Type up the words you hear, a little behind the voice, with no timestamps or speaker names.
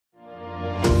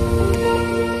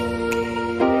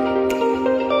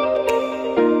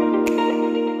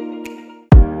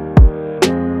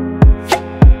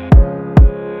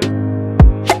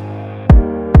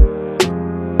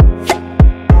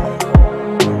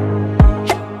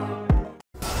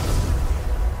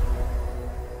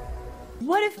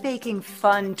if baking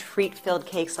fun, treat-filled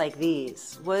cakes like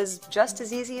these was just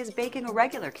as easy as baking a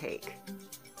regular cake?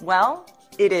 Well,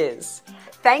 it is,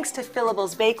 thanks to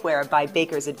Fillables bakeware by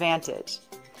Baker's Advantage.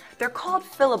 They're called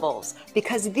Fillables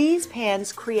because these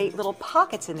pans create little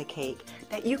pockets in the cake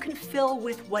that you can fill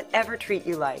with whatever treat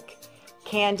you like.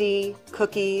 Candy,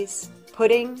 cookies,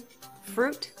 pudding,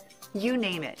 fruit, you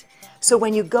name it. So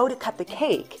when you go to cut the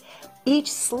cake,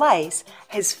 each slice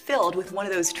is filled with one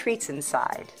of those treats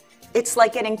inside. It's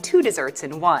like getting 2 desserts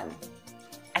in one.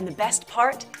 And the best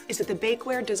part is that the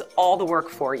bakeware does all the work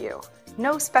for you.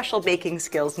 No special baking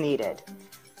skills needed.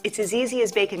 It's as easy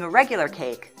as baking a regular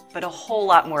cake, but a whole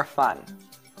lot more fun.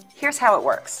 Here's how it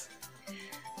works.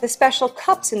 The special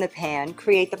cups in the pan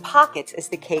create the pockets as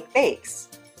the cake bakes.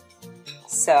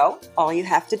 So all you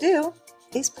have to do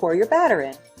is pour your batter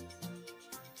in.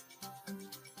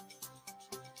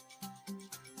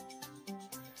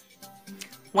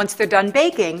 Once they're done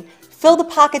baking, fill the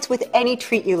pockets with any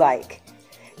treat you like.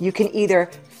 You can either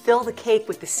fill the cake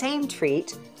with the same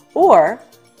treat, or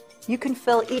you can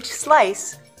fill each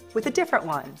slice with a different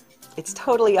one. It's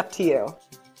totally up to you.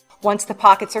 Once the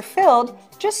pockets are filled,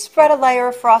 just spread a layer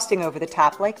of frosting over the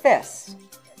top like this.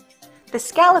 The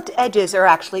scalloped edges are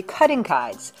actually cutting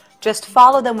guides. Just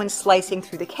follow them when slicing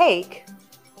through the cake,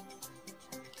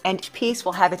 and each piece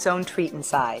will have its own treat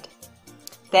inside.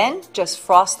 Then just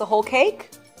frost the whole cake,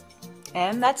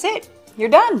 and that's it. You're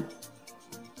done.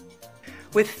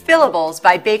 With Fillables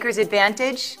by Baker's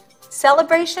Advantage,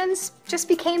 celebrations just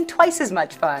became twice as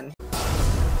much fun.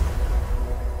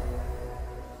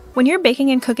 When you're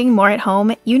baking and cooking more at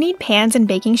home, you need pans and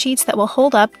baking sheets that will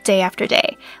hold up day after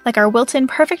day, like our Wilton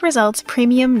Perfect Results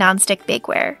Premium Nonstick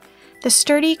Bakeware. The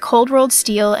sturdy, cold-rolled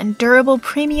steel and durable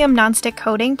premium nonstick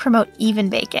coating promote even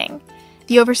baking.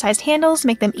 The oversized handles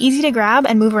make them easy to grab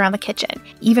and move around the kitchen,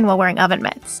 even while wearing oven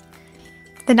mitts.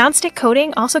 The nonstick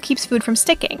coating also keeps food from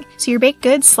sticking, so your baked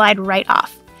goods slide right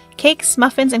off. Cakes,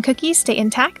 muffins, and cookies stay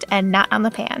intact and not on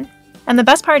the pan. And the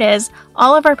best part is,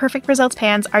 all of our Perfect Results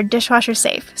pans are dishwasher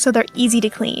safe, so they're easy to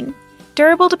clean.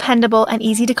 Durable, dependable, and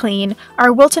easy to clean,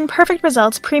 our Wilton Perfect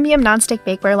Results Premium Nonstick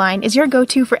Bakeware line is your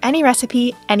go-to for any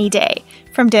recipe, any day,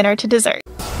 from dinner to dessert.